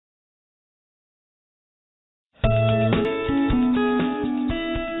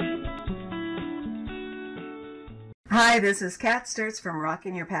Hi, this is Kat Sturtz from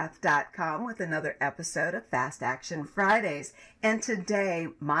rockingyourpath.com with another episode of Fast Action Fridays. And today,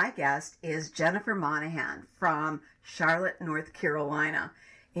 my guest is Jennifer Monahan from Charlotte, North Carolina.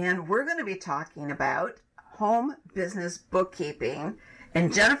 And we're going to be talking about home business bookkeeping.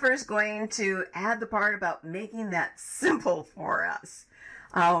 And Jennifer is going to add the part about making that simple for us,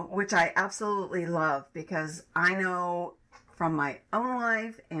 which I absolutely love because I know from my own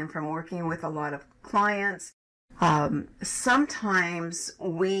life and from working with a lot of clients, sometimes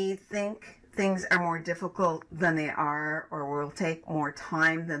we think things are more difficult than they are, or will take more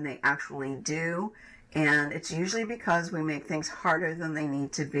time than they actually do. And it's usually because we make things harder than they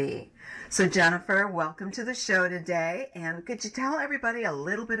need to be. So Jennifer, welcome to the show today. And could you tell everybody a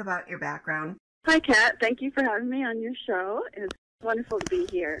little bit about your background? Hi, Kat. Thank you for having me on your show. It's wonderful to be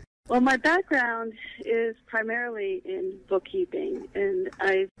here. Well, my background is primarily in bookkeeping, and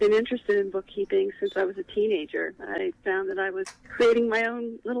I've been interested in bookkeeping since I was a teenager. I found that I was creating my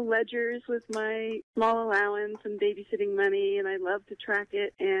own little ledgers with my small allowance and babysitting money, and I loved to track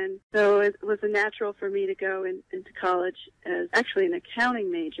it. And so it was a natural for me to go into college as actually an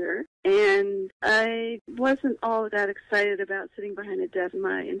accounting major. And I wasn't all that excited about sitting behind a desk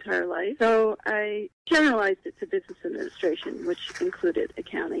my entire life. So I generalized it to business administration, which included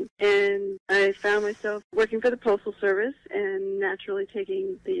accounting. And I found myself working for the Postal Service and naturally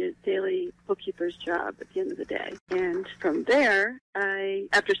taking the daily bookkeeper's job at the end of the day. And from there,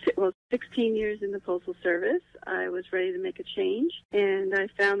 after 16 years in the Postal Service, I was ready to make a change. And I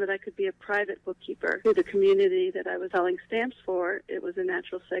found that I could be a private bookkeeper to the community that I was selling stamps for. It was a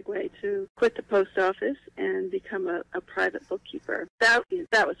natural segue to quit the post office and become a private bookkeeper. That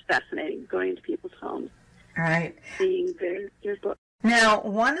was fascinating, going into people's homes. Right. Seeing their books. Now,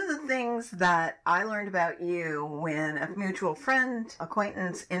 one of the things that I learned about you when a mutual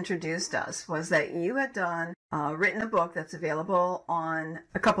acquaintance introduced us was that you had written a book that's available on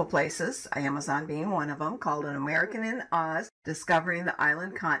a couple places, Amazon being one of them, called An American in Oz, Discovering the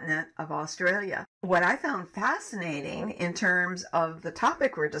Island Continent of Australia. What I found fascinating in terms of the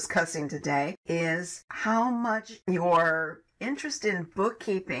topic we're discussing today is how much your interest in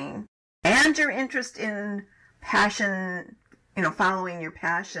bookkeeping and your interest in passion, following your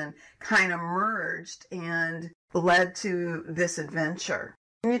passion kind of merged and led to this adventure.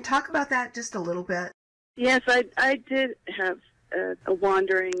 Can you talk about that just a little bit? Yes, I did have a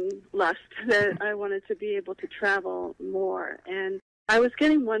wandering lust that I wanted to be able to travel more. And I was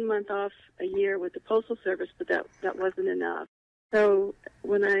getting 1 month off a year with the Postal Service, but that wasn't enough. So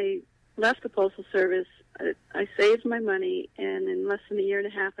when I left the Postal Service, I saved my money, and in less than a year and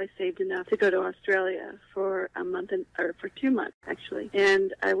a half, I saved enough to go to Australia for for 2 months, actually.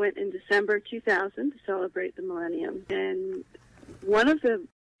 And I went in December 2000 to celebrate the millennium. And one of the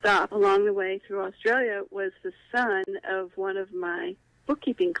stops along the way through Australia was the son of one of my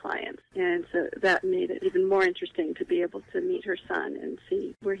bookkeeping clients. And so that made it even more interesting to be able to meet her son and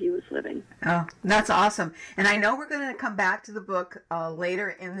see where he was living. Oh, that's awesome. And I know we're going to come back to the book later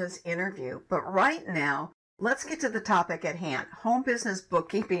in this interview, but right now, let's get to the topic at hand. Home business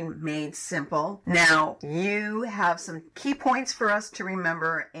bookkeeping made simple. Now, you have some key points for us to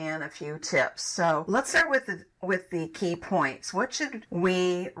remember and a few tips. So let's start with the key points. What should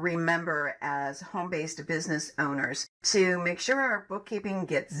we remember as home-based business owners to make sure our bookkeeping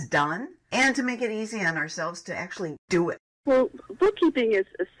gets done and to make it easy on ourselves to actually do it? Well, bookkeeping is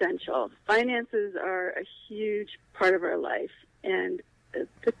essential. Finances are a huge part of our life, and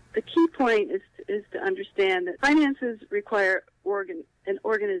the key point is to understand that finances require an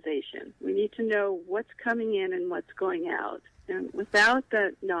organization. We need to know what's coming in and what's going out. And without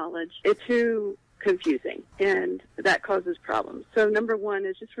that knowledge, it's too confusing, and that causes problems. So number one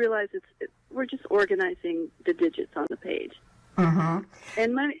is just realize we're just organizing the digits on the page. Mm-hmm.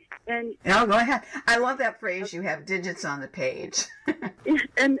 And money. And no, go ahead. I love that phrase. You have digits on the page.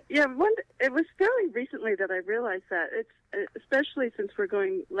 It was fairly recently that I realized that especially since we're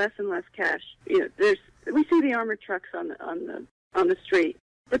going less and less cash. We see the armored trucks on the street,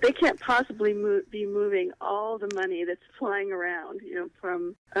 but they can't possibly be moving all the money that's flying around,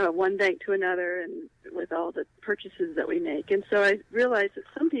 from one bank to another, and with all the purchases that we make. And so I realized that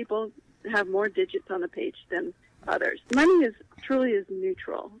some people have more digits on the page than others. Money truly is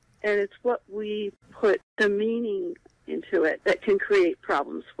neutral, and it's what we put the meaning into it that can create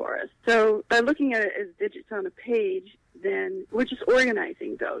problems for us. So by looking at it as digits on a page, then we're just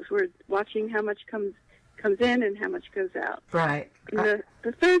organizing those. We're watching how much comes in and how much goes out. Right. And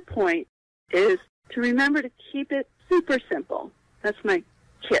the third point is to remember to keep it super simple. That's my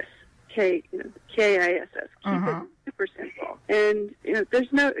KISS, K-I-S-S. Keep it super simple. And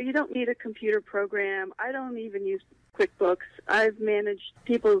you don't need a computer program. I don't even use QuickBooks. I've managed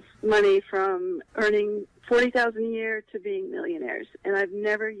people's money from earning $40,000 a year to being millionaires, and I've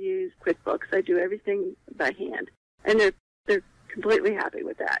never used QuickBooks. I do everything by hand, and they're completely happy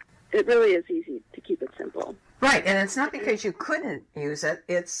with that. It really is easy to keep it simple. Right, and it's not because you couldn't use it.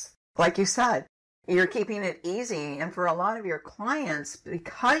 It's like you said, you're keeping it easy, and for a lot of your clients,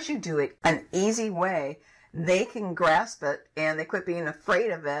 because you do it an easy way, they can grasp it, and they quit being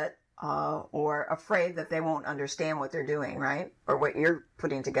afraid of it, or afraid that they won't understand what they're doing, right? Or what you're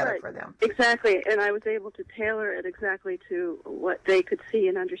putting together for them. Exactly, and I was able to tailor it exactly to what they could see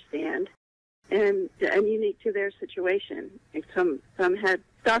and understand, and unique to their situation. Some had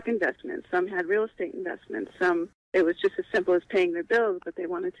stock investments, some had real estate investments, some it was just as simple as paying their bills, but they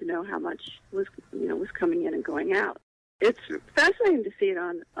wanted to know how much was coming in and going out. It's fascinating to see it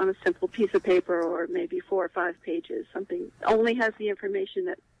on a simple piece of paper, or maybe 4 or 5 pages. Something only has the information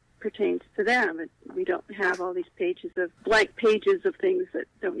that pertains to them. We don't have all these blank pages of things that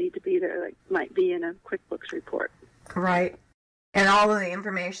don't need to be there, like might be in a QuickBooks report. Right. And all of the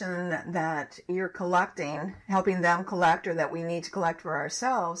information that you're collecting, helping them collect, or that we need to collect for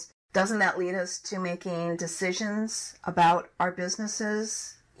ourselves, doesn't that lead us to making decisions about our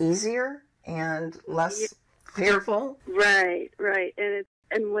businesses easier and less fearful? Right.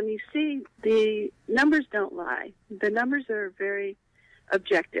 And when you see, the numbers don't lie. The numbers are very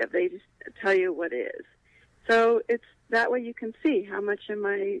objective. They just tell you what is. So it's that way you can see how much am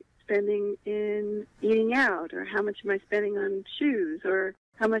I spending in eating out, or how much am I spending on shoes, or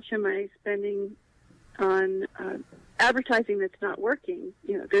how much am I spending on advertising that's not working.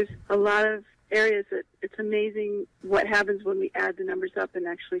 There's a lot of areas that it's amazing what happens when we add the numbers up and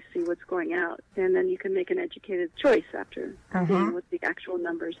actually see what's going out. And then you can make an educated choice after seeing what the actual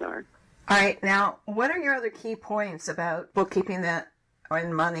numbers are. All right. Now, what are your other key points about bookkeeping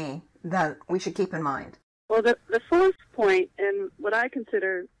and money that we should keep in mind? Well, the fourth point, and what I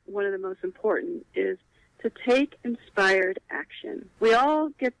consider one of the most important, is to take inspired action. We all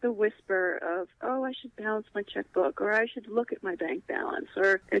get the whisper of, oh, I should balance my checkbook, or I should look at my bank balance,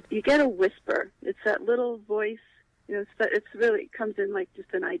 or you get a whisper. It's that little voice. It's really comes in like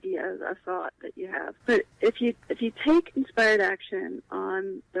just an idea, a thought that you have. But if you take inspired action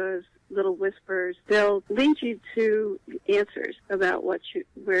on those little whispers, they'll lead you to answers about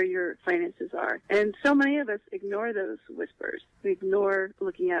where your finances are. And so many of us ignore those whispers. We ignore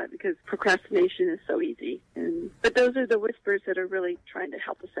looking at it because procrastination is so easy. But those are the whispers that are really trying to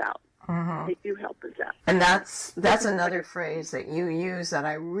help us out. They do help us out. And that's another phrase that you use that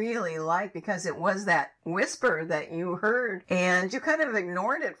I really like, because it was that whisper that you heard and you kind of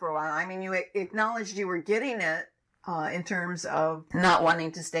ignored it for a while. I mean, you acknowledged you were getting it in terms of not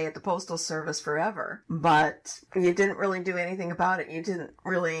wanting to stay at the Postal Service forever, but you didn't really do anything about it. You didn't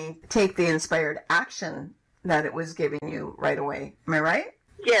really take the inspired action that it was giving you right away. Am I right?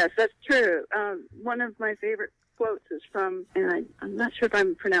 Yes, that's true. One of my favorite quotes is from, and I'm not sure if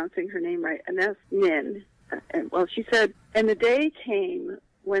I'm pronouncing her name right, Aneth Nin. She said, "And the day came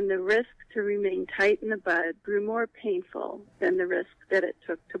when the risk to remain tight in the bud grew more painful than the risk that it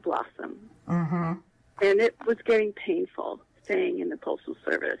took to blossom." And it was getting painful staying in the Postal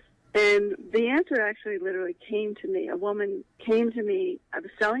Service. And the answer actually literally came to me. A woman came to me. I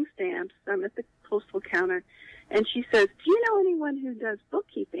was selling stamps. I'm at the postal counter. And she says, "Do you know anyone who does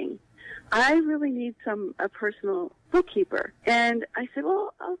bookkeeping? I really need a personal bookkeeper." And I said,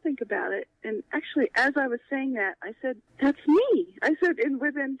 "Well, I'll think about it." And actually, as I was saying that, I said, "That's me." I said, and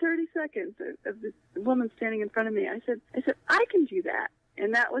within 30 seconds of this woman standing in front of me, I said, "I can do that."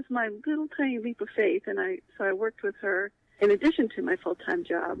 And that was my little tiny leap of faith. And so I worked with her in addition to my full-time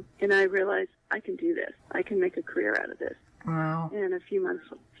job. And I realized I can do this. I can make a career out of this. Wow. And a few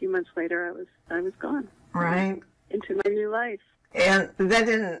months later, I was gone. Right. Into my new life. And that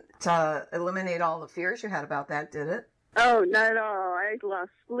didn't eliminate all the fears you had about that, did it? Oh, not at all. I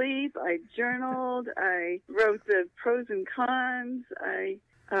lost sleep. I journaled. I wrote the pros and cons. I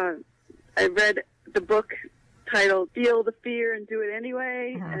read the book titled "Feel the Fear and Do It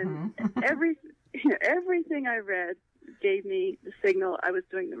Anyway." And everything I read gave me the signal I was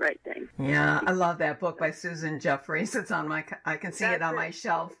doing the right thing. Yeah, I love that book by Susan Jeffries. It's on I can see it on my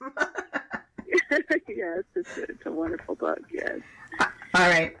shelf. Yes, it's a wonderful book, yes. All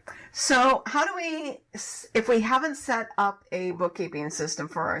right. So how do we, if we haven't set up a bookkeeping system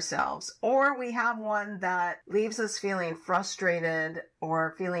for ourselves, or we have one that leaves us feeling frustrated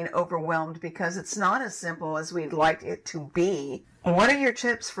or feeling overwhelmed because it's not as simple as we'd like it to be, what are your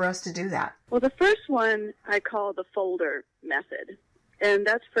tips for us to do that? Well, the first one I call the folder method, and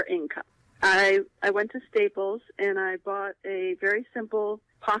that's for income. I went to Staples and I bought a very simple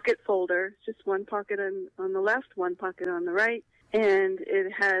pocket folder, just one pocket on the left, one pocket on the right, and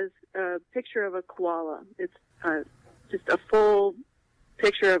it has a picture of a koala. It's just a full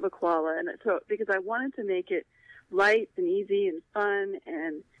picture of a koala, and so because I wanted to make it light and easy and fun,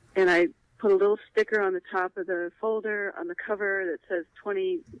 and I put a little sticker on the top of the folder on the cover that says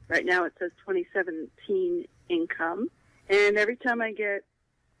right now it says 2017 income, and every time I get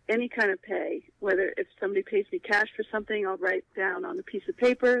any kind of pay, whether if somebody pays me cash for something, I'll write down on a piece of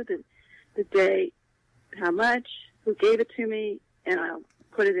paper the day, how much, who gave it to me, and I'll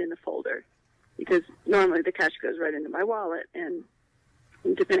put it in the folder, because normally the cash goes right into my wallet, and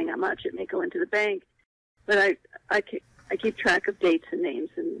depending how much, it may go into the bank. But I keep track of dates and names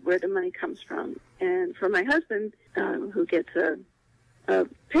and where the money comes from. And for my husband, who gets a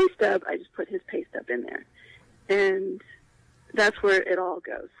pay stub, I just put his pay stub in there. And that's where it all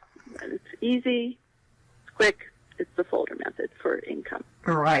goes. And it's easy, it's quick. It's the folder method for income.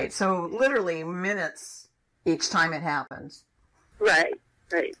 Right. So literally minutes each time it happens. Right.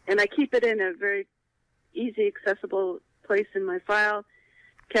 And I keep it in a very easy, accessible place in my file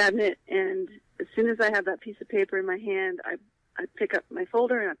cabinet, and as soon as I have that piece of paper in my hand, I pick up my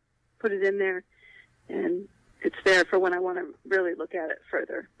folder and I put it in there, and it's there for when I want to really look at it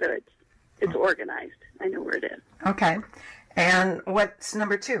further. But it's organized. I know where it is. Okay. And what's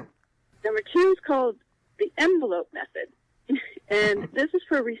number 2? Number 2 is called the envelope method, and this is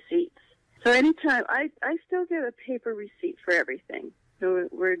for receipts. So anytime, I still get a paper receipt for everything. So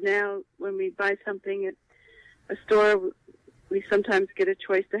we're now, when we buy something at a store, we sometimes get a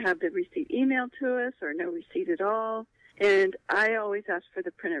choice to have the receipt emailed to us or no receipt at all. And I always ask for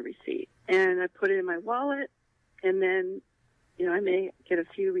the printed receipt. And I put it in my wallet, and then, I may get a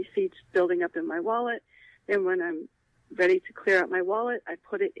few receipts building up in my wallet. Then when I'm ready to clear out my wallet, I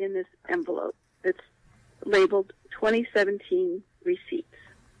put it in this envelope. It's labeled 2017 receipts.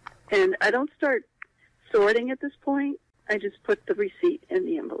 And I don't start sorting at this point. I just put the receipt in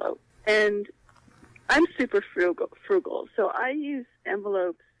the envelope. And I'm super frugal, so I use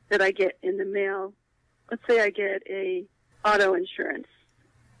envelopes that I get in the mail. Let's say I get a auto insurance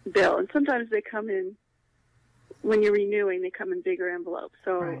bill, and sometimes they come in, when you're renewing, they come in bigger envelopes.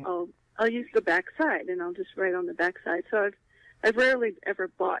 So right. I'll use the back side, and I'll just write on the back side. So I've rarely ever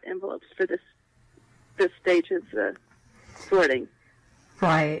bought envelopes for this stage of the sorting.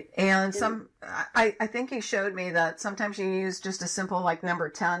 Right. And I think you showed me that sometimes you use just a simple, like, number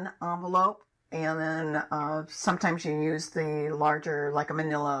 10 envelope, and then sometimes you use the larger, like a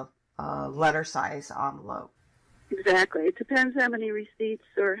manila letter size envelope. Exactly. It depends how many receipts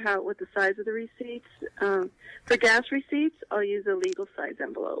or what the size of the receipts. For gas receipts, I'll use a legal size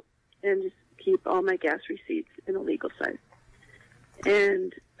envelope and just keep all my gas receipts in a legal size.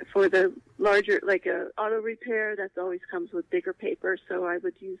 And for the larger, like a auto repair, that always comes with bigger paper, so I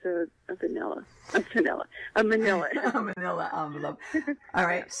would use a manila envelope. All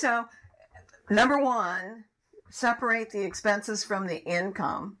right. So, number 1, separate the expenses from the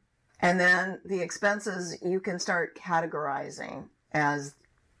income, and then the expenses you can start categorizing as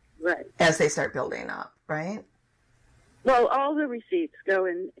they start building up, right? Well, all the receipts go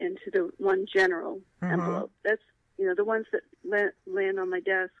into the one general envelope. That's the ones that land on my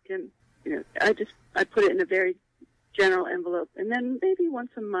desk, and I put it in a very general envelope, and then maybe once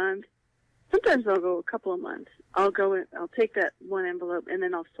a month, sometimes I'll go a couple of months, I'll take that one envelope and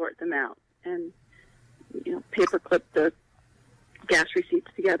then I'll sort them out and paper clip the gas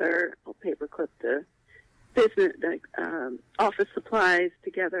receipts together. I'll paper clip the business, office supplies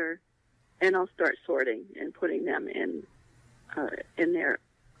together, and I'll start sorting and putting them in their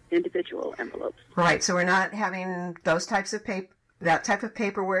individual envelopes. Right. So we're not having that type of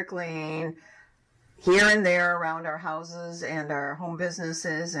paperwork laying here and there around our houses and our home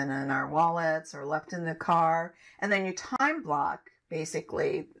businesses and in our wallets or left in the car. And then you time block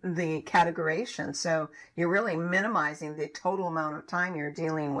basically the categorization. So you're really minimizing the total amount of time you're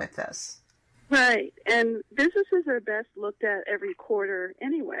dealing with this. Right. And businesses are best looked at every quarter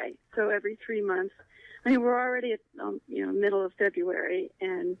anyway. So every 3 months. I mean, we're already at middle of February,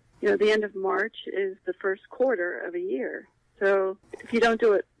 and the end of March is the first quarter of a year. So if you don't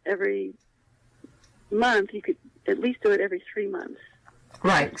do it every month, you could at least do it every 3 months.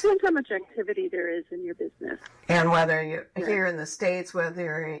 Right. It depends how much activity there is in your business. And whether you're here in the States,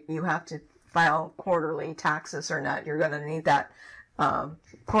 whether you have to file quarterly taxes or not, you're going to need that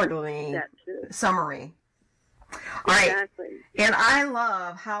quarterly summary. All right. Exactly. And I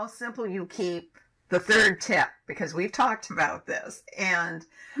love how simple you keep the third tip, because we've talked about this, and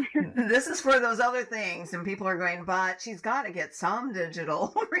this is for those other things, and people are going, but she's got to get some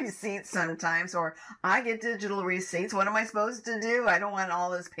digital receipts sometimes, or I get digital receipts. What am I supposed to do? I don't want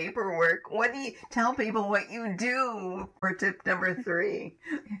all this paperwork. What do you tell people what you do for tip number 3?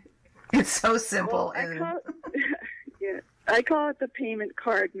 It's so simple. Well, I call it the payment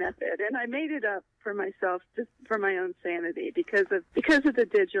card method, and I made it up for myself just for my own sanity because of the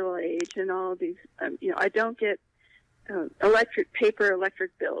digital age and all of these. I don't get electric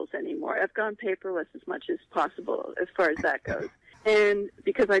bills anymore. I've gone paperless as much as possible as far as that goes, and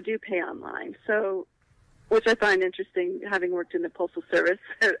because I do pay online, so which I find interesting, having worked in the postal service.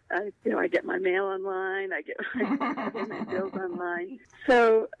 I get my mail online. I get my bills online.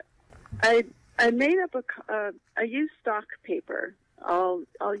 So I made up I use stock paper. I'll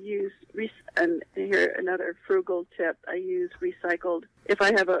use, and here another frugal tip, I use recycled. If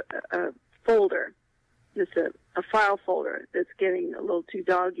I have a folder, just a file folder that's getting a little too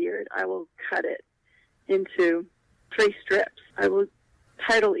dog-eared, I will cut it into 3 strips. I will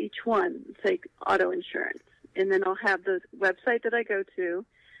title each one, say auto insurance, and then I'll have the website that I go to,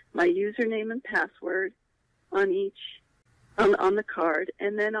 my username and password on the card,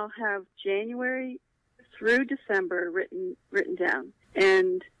 and then I'll have January through December written down.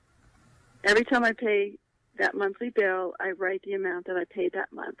 And every time I pay that monthly bill, I write the amount that I paid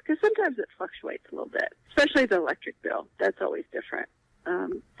that month, because sometimes it fluctuates a little bit, especially the electric bill. That's always different.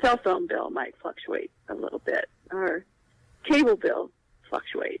 Cell phone bill might fluctuate a little bit, or cable bill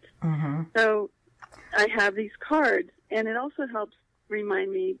fluctuates. Mm-hmm. So I have these cards, and it also helps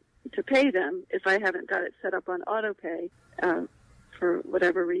remind me to pay them if I haven't got it set up on auto pay. For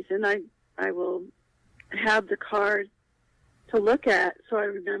whatever reason, I will have the card to look at so I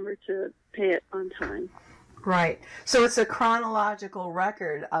remember to pay it on time. Right. So it's a chronological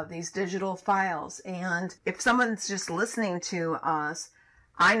record of these digital files. And if someone's just listening to us,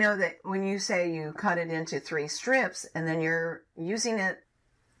 I know that when you say you cut it into 3 strips and then you're using it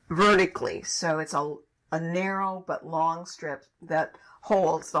vertically, so it's a narrow but long strip that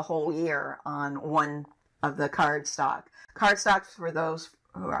holds the whole year on one of the cardstock. Cardstock, for those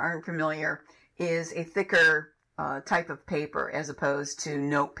who aren't familiar, is a thicker type of paper as opposed to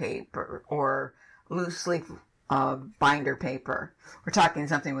note paper or loose leaf binder paper. We're talking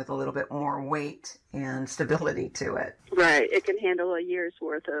something with a little bit more weight and stability to it. Right. It can handle a year's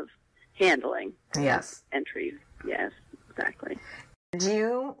worth of handling. Yes. Entries. Yes, exactly. Do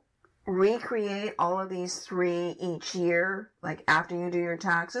you recreate all of these 3 each year, like after you do your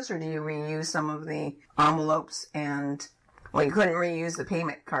taxes, or do you reuse some of the envelopes and, well, you couldn't reuse the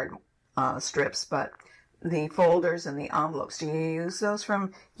payment card strips, but the folders and the envelopes, do you use those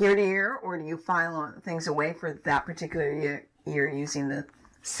from year to year, or do you file things away for that particular year using the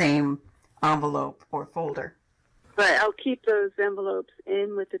same envelope or folder? Right, I'll keep those envelopes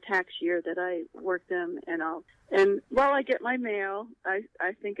in with the tax year that I work them, and while I get my mail, I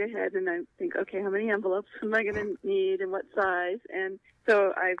think ahead and I think, okay, how many envelopes am I going to need and what size? And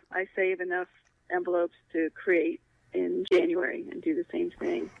so I save enough envelopes to create in January and do the same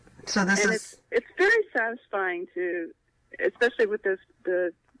thing. So it's very satisfying to, especially with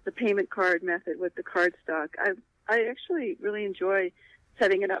the payment card method with the cardstock. I actually really enjoy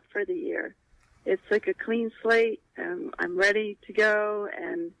setting it up for the year. It's like a clean slate. I'm ready to go,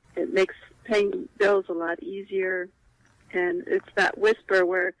 and it makes paying bills a lot easier. And it's that whisper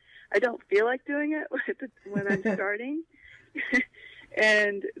where I don't feel like doing it when I'm starting.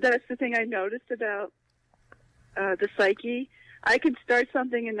 And that's the thing I noticed about the psyche. I can start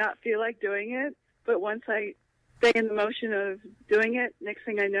something and not feel like doing it, but once I stay in the motion of doing it, next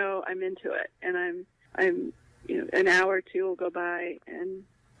thing I know, I'm into it, and I'm an hour or 2 will go by, and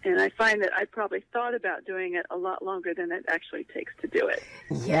I find that I probably thought about doing it a lot longer than it actually takes to do it.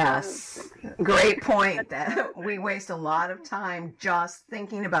 Yes, great point. That we waste a lot of time just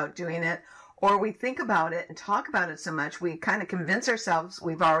thinking about doing it, or we think about it and talk about it so much we kind of convince ourselves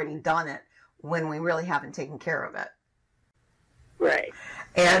we've already done it when we really haven't taken care of it. Right.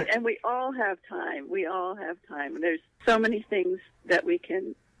 And we all have time. We all have time. And there's so many things that we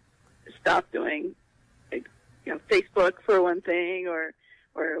can stop doing. Like, Facebook for one thing, or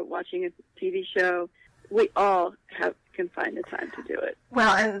watching a TV show. We all can find the time to do it.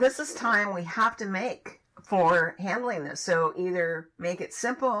 Well, and this is time we have to make for handling this. So either make it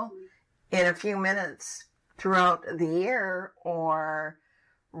simple in a few minutes throughout the year, or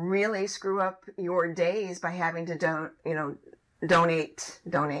really screw up your days by having to donate,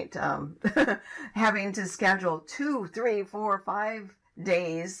 having to schedule 2, 3, 4, 5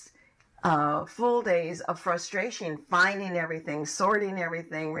 days full days of frustration, finding everything, sorting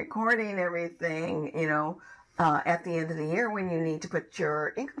everything, recording everything, at the end of the year when you need to put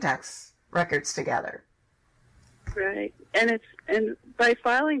your income tax records together. Right. And by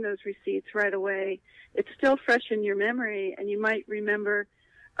filing those receipts right away, it's still fresh in your memory, and you might remember,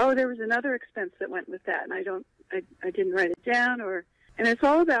 oh, there was another expense that went with that, and I didn't write it down, and it's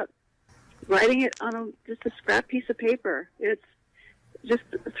all about writing it on just a scrap piece of paper. It's just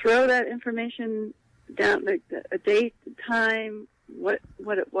throw that information down, like a date, time, what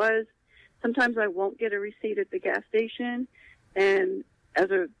it was. Sometimes I won't get a receipt at the gas station, and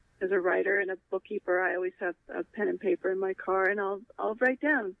as a writer and a bookkeeper, I always have a pen and paper in my car, and I'll write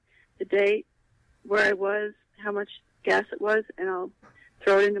down the date, where I was, how much gas it was, and I'll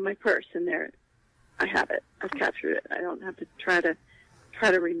throw it into my purse, and there I have it. I've captured it. I don't have to try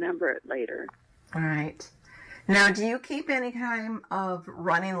to remember it later. All right. Now, do you keep any kind of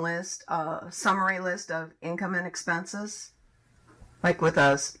running list, summary list of income and expenses? Like with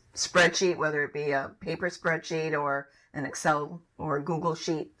a spreadsheet, whether it be a paper spreadsheet or an Excel or Google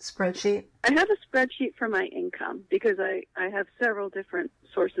Sheet spreadsheet? I have a spreadsheet for my income because I have several different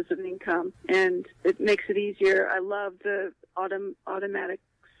sources of income, and it makes it easier. I love the automatic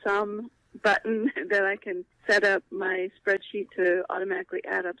sum button that I can set up my spreadsheet to automatically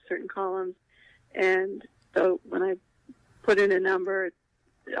add up certain columns. And so when I put in a number, it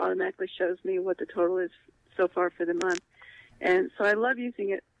automatically shows me what the total is so far for the month. And so I love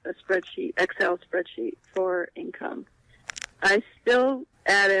using a spreadsheet, Excel spreadsheet for income. I still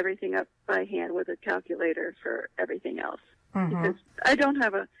add everything up by hand with a calculator for everything else, because I don't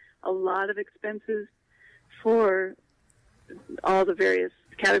have a lot of expenses for all the various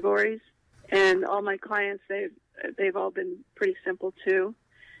categories, and all my clients, they've all been pretty simple too.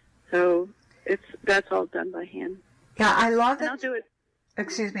 So that's all done by hand. Yeah, I love that. And I'll do it.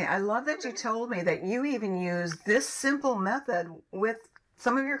 Excuse me. I love that you told me that you even use this simple method with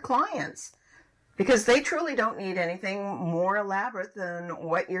some of your clients, because they truly don't need anything more elaborate than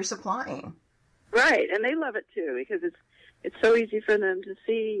what you're supplying. Right, and they love it too, because it's so easy for them to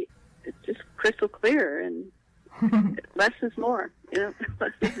see. It's just crystal clear, and less is more. Less is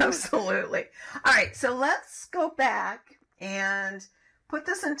more. Absolutely. All right, so let's go back and put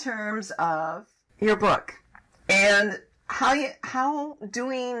this in terms of your book and how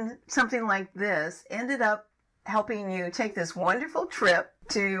doing something like this ended up helping you take this wonderful trip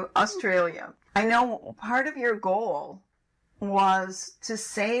to Australia. I know part of your goal was to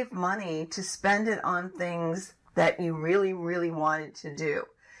save money to spend it on things that you really, really wanted to do.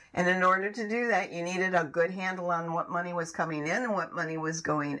 And in order to do that, you needed a good handle on what money was coming in and what money was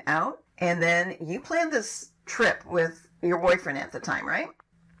going out. And then you planned this trip with your boyfriend at the time, right?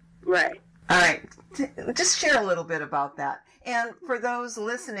 Right. All right. Just share a little bit about that. And for those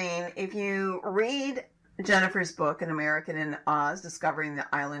listening, if you read Jennifer's book, An American in Oz, Discovering the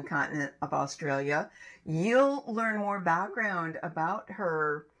Island Continent of Australia, you'll learn more background about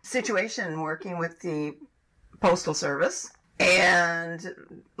her situation working with the Postal Service and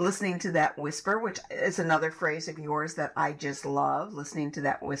listening to that whisper, which is another phrase of yours that I just love, listening to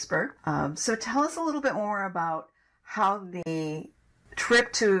that whisper. So tell us a little bit more about how the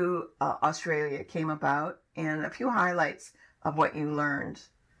trip to Australia came about and a few highlights of what you learned.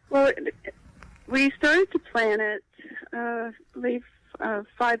 Well, we started to plan it, I believe,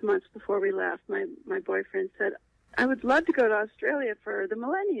 5 months before we left. My boyfriend said, I would love to go to Australia for the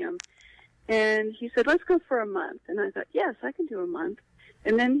millennium. And he said, let's go for a month. And I thought, yes, I can do a month.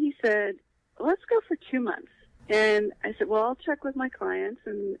 And then he said, let's go for 2 months. And I said, well, I'll check with my clients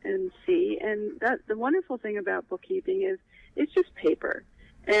and see. And the wonderful thing about bookkeeping is it's just paper.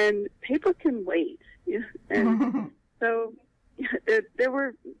 And paper can wait. And so there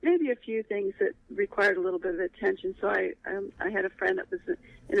were maybe a few things that required a little bit of attention. So I had a friend that was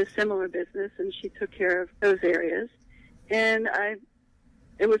in a similar business, and she took care of those areas. And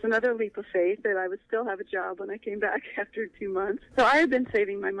it was another leap of faith that I would still have a job when I came back after 2 months. So I had been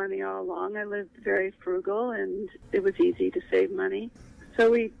saving my money all along. I lived very frugal, and it was easy to save money.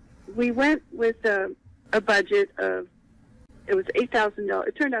 So we went with a budget of, it was $8,000.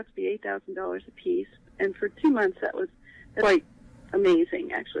 It turned out to be $8,000 a piece. And for 2 months, that was quite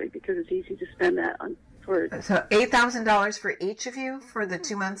amazing, actually, because it's easy to spend that on for. So $8,000 for each of you for the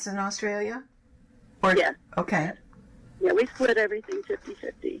 2 months in Australia? Yes. Okay. Yeah, we split everything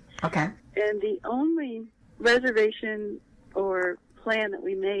 50-50. Okay. And the only reservation or plan that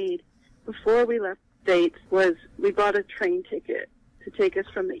we made before we left the States was we bought a train ticket to take us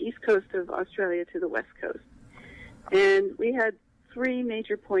from the east coast of Australia to the west coast. And we had 3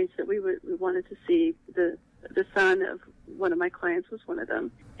 major points that we wanted to see: the sun of one of my clients was one of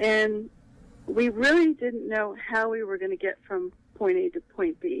them. And we really didn't know how we were going to get from point A to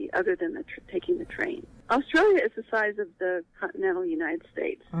point B other than taking the train. Australia is the size of the continental United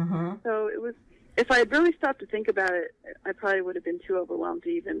States. Mm-hmm. So it was, if I had really stopped to think about it, I probably would have been too overwhelmed to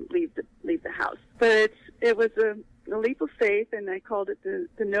even leave the house. But it was a leap of faith, and I called it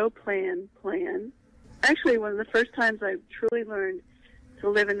the no plan. Actually, one of the first times I truly learned to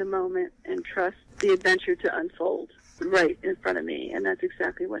live in the moment and trust the adventure to unfold right in front of me, and that's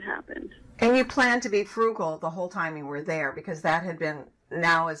exactly what happened. And you planned to be frugal the whole time you were there, because that had been,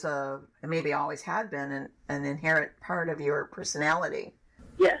 now as maybe always had been, an inherent part of your personality.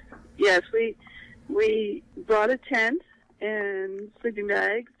 Yes, we brought a tent and sleeping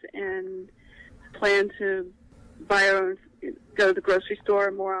bags and planned to buy our own, go to the grocery store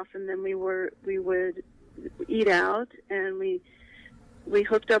more often than we would eat out, and we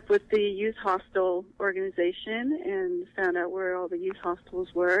hooked up with the youth hostel organization and found out where all the youth hostels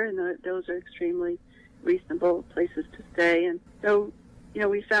were, and those are extremely reasonable places to stay. And so,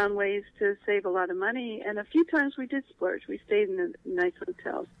 we found ways to save a lot of money, and a few times we did splurge. We stayed in the nice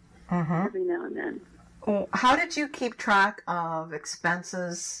hotels every now and then. Well, how did you keep track of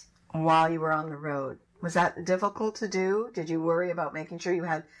expenses while you were on the road? Was that difficult to do? Did you worry about making sure you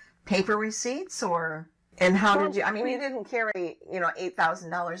had paper receipts, or? And how did you? I mean, you didn't carry,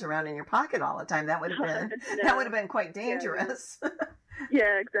 $8,000 around in your pocket all the time. That would have been that would have been quite dangerous.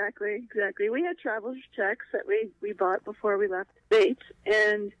 Yeah, exactly. We had traveler's checks that we bought before we left the States,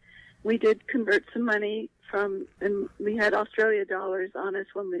 and we did convert some money and we had Australia dollars on us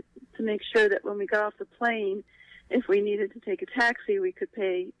to make sure that when we got off the plane, if we needed to take a taxi, we could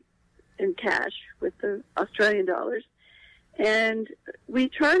pay in cash with the Australian dollars. And we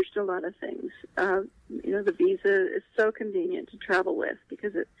charged a lot of things. The Visa is so convenient to travel with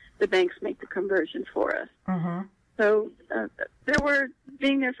because the banks make the conversion for us. Mm-hmm. So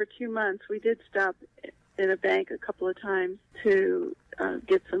being there for 2 months, we did stop in a bank a couple of times to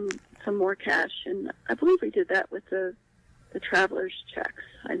get some more cash. And I believe we did that with the traveler's checks.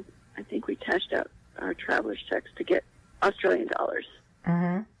 I think we cashed out our traveler's checks to get Australian dollars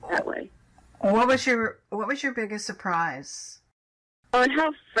that way. What was your biggest surprise? Oh, and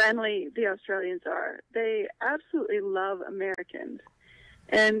how friendly the Australians are. They absolutely love Americans.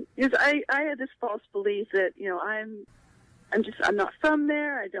 And because I had this false belief that, I'm not from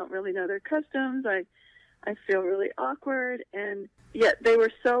there. I don't really know their customs. I feel really awkward. And yet they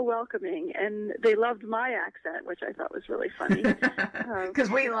were so welcoming, and they loved my accent, which I thought was really funny. Because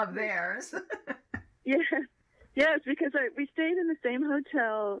we love theirs. Yes, because we stayed in the same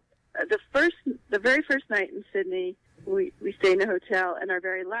hotel. The very first night in Sydney, we stayed in a hotel, and our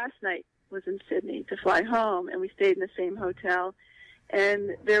very last night was in Sydney to fly home, and we stayed in the same hotel.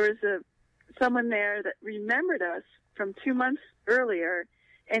 And there was someone there that remembered us from 2 months earlier,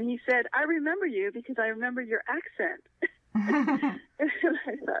 and he said, "I remember you because I remember your accent." And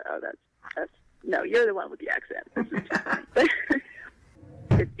I thought, "Oh, that's no, you're the one with the accent." This is too funny.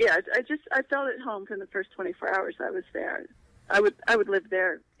 I felt at home from the first 24 hours I was there. I would live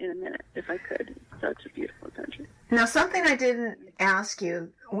there in a minute if I could. It's such a beautiful country. Now, something I didn't ask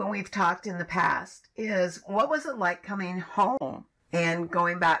you when we've talked in the past is, what was it like coming home and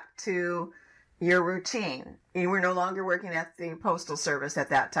going back to your routine? You were no longer working at the Postal Service at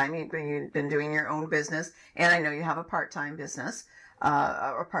that time. You'd been doing your own business, and I know you have a part-time business,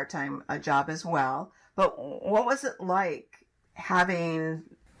 or part-time job as well. But what was it like having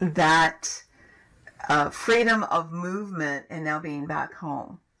that freedom of movement and now being back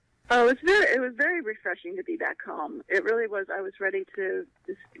home? Oh, it was very refreshing to be back home. It really was. I was ready to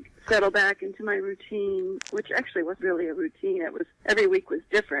just settle back into my routine, which actually was really a routine. It was, every week was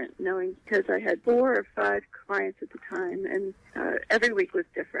different, because I had 4 or 5 clients at the time, and every week was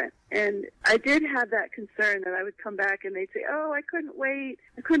different. And I did have that concern that I would come back and they'd say, "Oh, I couldn't wait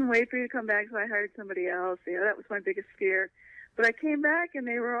for you to come back, so I hired somebody else." That was my biggest fear. But I came back, and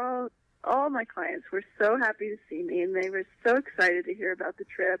they were all my clients were so happy to see me, and they were so excited to hear about the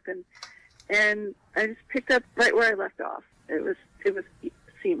trip, and I just picked up right where I left off. It was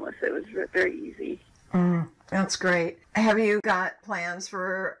seamless. It was very easy. That's great. Have you got plans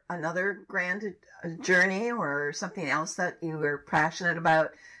for another grand journey or something else that you were passionate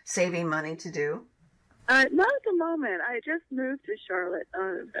about saving money to do? Not at the moment. I just moved to Charlotte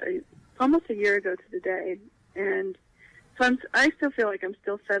almost a year ago to the day, and so I still feel like I'm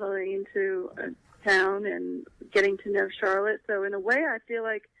still settling into a town and getting to know Charlotte. So in a way, I feel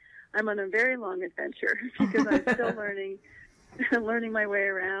like I'm on a very long adventure because I'm still learning my way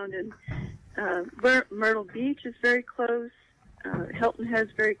around. And Myrtle Beach is very close. Hilton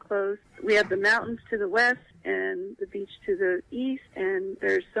Head's very close. We have the mountains to the west and the beach to the east, and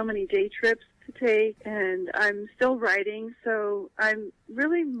there's so many day trips to take, and I'm still writing, so I'm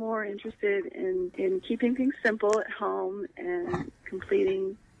really more interested in keeping things simple at home and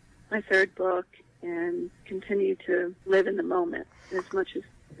completing my third book and continue to live in the moment as much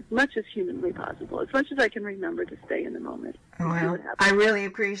as humanly possible, as much as I can remember to stay in the moment. Well, I really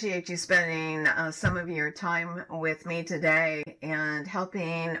appreciate you spending some of your time with me today and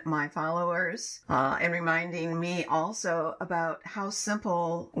helping my followers and reminding me also about how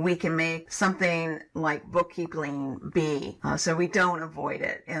simple we can make something like bookkeeping be so we don't avoid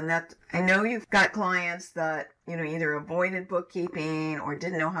it. And that I know you've got clients that either avoided bookkeeping or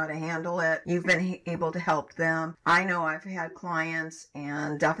didn't know how to handle it. You've been able to help them. I know I've had clients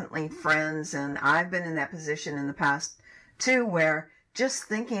and definitely friends, and I've been in that position in the past too, where just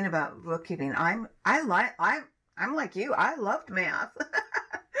thinking about bookkeeping, I'm like you. I loved math.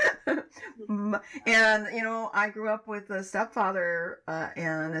 And, I grew up with a stepfather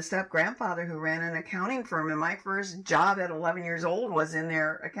and a step-grandfather who ran an accounting firm. And my first job at 11 years old was in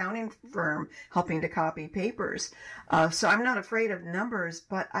their accounting firm helping to copy papers. So I'm not afraid of numbers,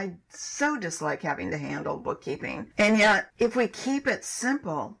 but I so dislike having to handle bookkeeping. And yet, if we keep it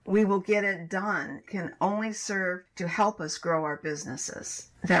simple, we will get it done. It can only serve to help us grow our businesses.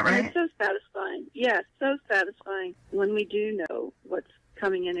 Is that right? It's so satisfying. Yes, so satisfying when we do know what's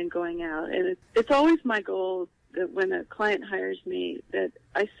coming in and going out. And it's always my goal that when a client hires me, that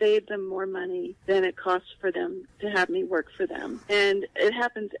I save them more money than it costs for them to have me work for them. And it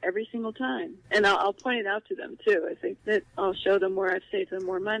happens every single time. And I'll point it out to them too. I think that I'll show them where I've saved them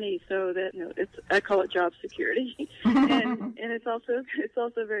more money so that, I call it job security. and it's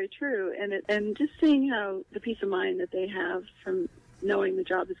also very true. And just seeing how the peace of mind that they have from knowing the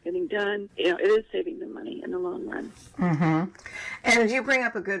job is getting done, it is saving them money in the long run. Mm-hmm. And you bring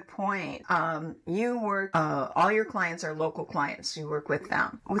up a good point. You work, all your clients are local clients. You work with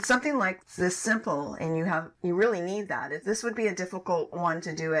them. With something like this simple, and you really need that. If this would be a difficult one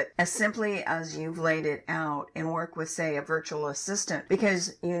to do it as simply as you've laid it out and work with, say, a virtual assistant,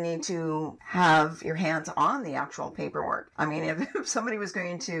 because you need to have your hands on the actual paperwork. I mean, if somebody was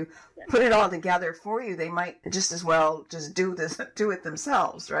going to put it all together for you, they might just as well just do it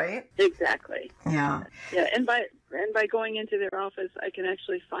themselves, right? Exactly. Yeah. Yeah, and by going into their office, I can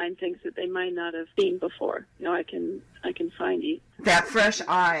actually find things that they might not have seen before. I can find you. That fresh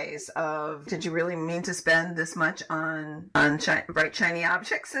eyes of, did you really mean to spend this much on bright shiny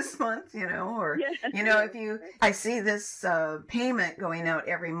objects this month? Or I see this payment going out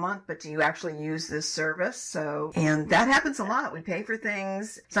every month, but do you actually use this service? So, and that happens a lot. We pay for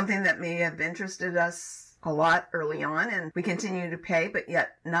things, something that may have interested us a lot early on, and we continue to pay, but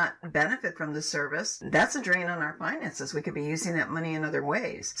yet not benefit from the service. That's a drain on our finances. We could be using that money in other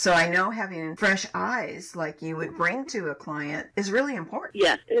ways. So I know having fresh eyes like you would bring to a client is really important.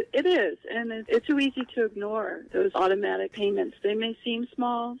 Yes, it is. And it's too easy to ignore those automatic payments. They may seem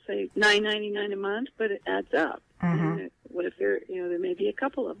small, say $9.99 a month, but it adds up. Mm-hmm. What if there may be a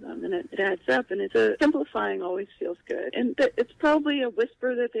couple of them, and it adds up, and simplifying always feels good. And it's probably a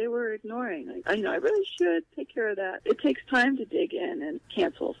whisper that they were ignoring. I really should take care of that. It takes time to dig in and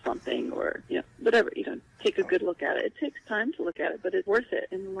cancel something or, whatever, take a good look at it. It takes time to look at it, but it's worth it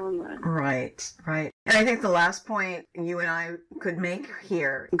in the long run. Right. And I think the last point you and I could make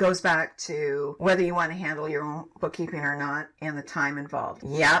here goes back to whether you want to handle your own bookkeeping or not and the time involved.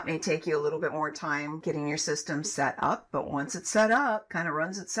 Yeah, it may take you a little bit more time getting your system set up, but once it's set up, kind of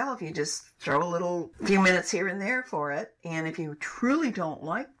runs itself. You just throw a few minutes here and there for it. And if you truly don't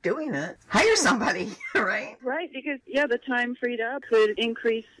like doing it, hire somebody, right? Right, because, the time freed up could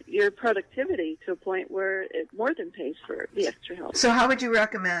increase your productivity to a point where it more than pays for the extra help. So how would you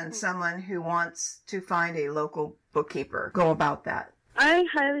recommend someone who wants to find a local bookkeeper go about that? I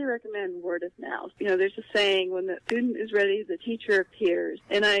highly recommend word of mouth. There's a saying, when the student is ready, the teacher appears.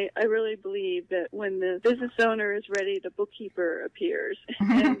 And I really believe that when the business owner is ready, the bookkeeper appears.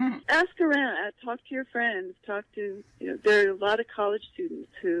 And ask around, talk to your friends, there are a lot of college students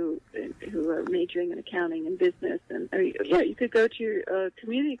who are majoring in accounting and business. And you could go to your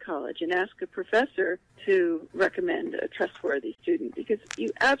community college and ask a professor to recommend a trustworthy student, because you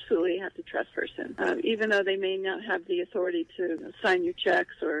absolutely have to trust person, even though they may not have the authority to sign your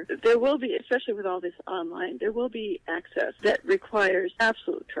checks, or there will be, especially with all this online, there will be access that requires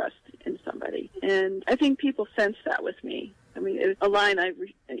absolute trust in somebody. And I think people sense that with me. I mean, it's a line I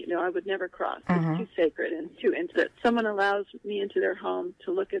would never cross. It's too sacred and too intimate. Someone allows me into their home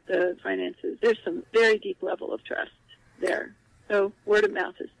to look at the finances. There's some very deep level of trust there. So word of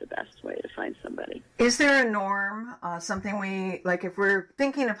mouth is the best way to find somebody. Is there a norm, something we, like if we're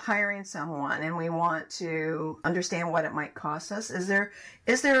thinking of hiring someone and we want to understand what it might cost us, is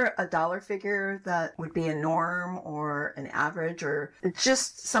there a dollar figure that would be a norm or an average or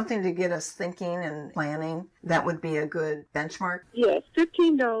just something to get us thinking and planning that would be a good benchmark? Yes,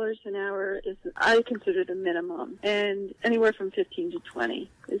 $15 an hour is, I consider the minimum, and anywhere from 15 to 20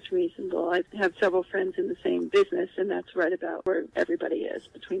 is reasonable. I have several friends in the same business, and that's right about where everybody is,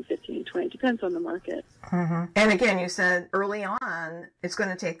 between 15 and 20. Depends on the market. Mm-hmm. And again, you said early on it's going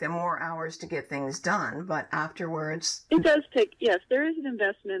to take them more hours to get things done, but afterwards... It does take, yes, there is an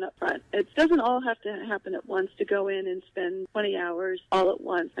investment up front. It doesn't all have to happen at once to go in and spend 20 hours all at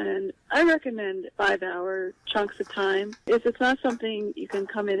once. And I recommend 5-hour chunks of time. If it's not something you can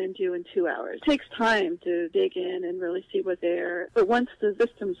come in and do in 2 hours, it takes time to dig in and really see what's there. But once the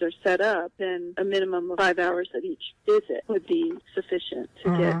systems are set up, then a minimum of 5 hours at each visit would be sufficient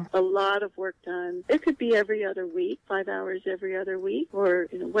to get a lot of work done. It could be every other week, 5 hours every other week, or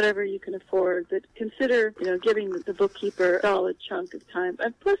whatever you can afford. But consider giving the bookkeeper a solid chunk of time.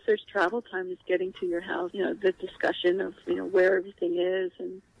 And plus, there's travel time just getting to your house. The discussion of where everything is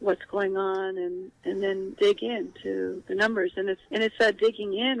and what's going on, and then dig into the numbers. And it's that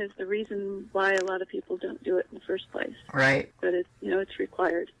digging in is the reason why a lot of people don't do it in the first place. Right. But it's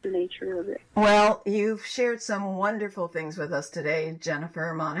required, the nature of it. Well, you've shared some wonderful things with us today,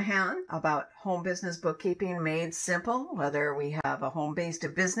 Jennifer Monahan, about home business bookkeeping made simple, whether we have a home-based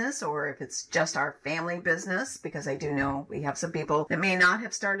business or if it's just our family business, because I do know we have some people that may not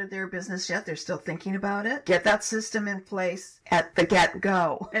have started their business yet. They're still thinking about it. Get that system in place at the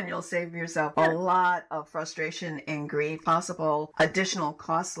get-go, and you'll save yourself a lot of frustration and grief, possible additional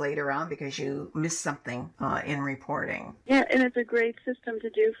costs later on because you missed something in reporting. Yeah, and it's a great system to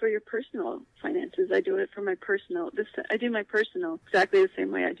do for your personal finances. I do it for my personal. I do my personal exactly the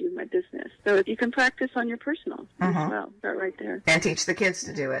same way I do my business. So you can practice on your personal as well. Start right there. And teach the kids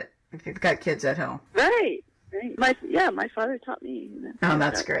to do it if you've got kids at home. Right. My father taught me. Oh,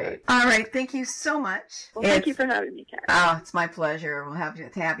 that's great. All right. Thank you so much. Well, thank you for having me, Kat. Oh, it's my pleasure. We'll have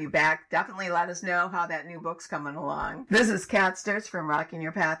to have you back. Definitely let us know how that new book's coming along. This is Kat Sturtz from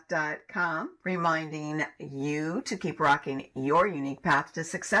rockingyourpath.com, reminding you to keep rocking your unique path to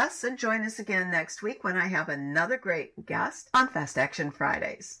success, and join us again next week when I have another great guest on Fast Action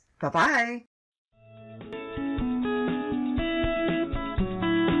Fridays. Bye-bye.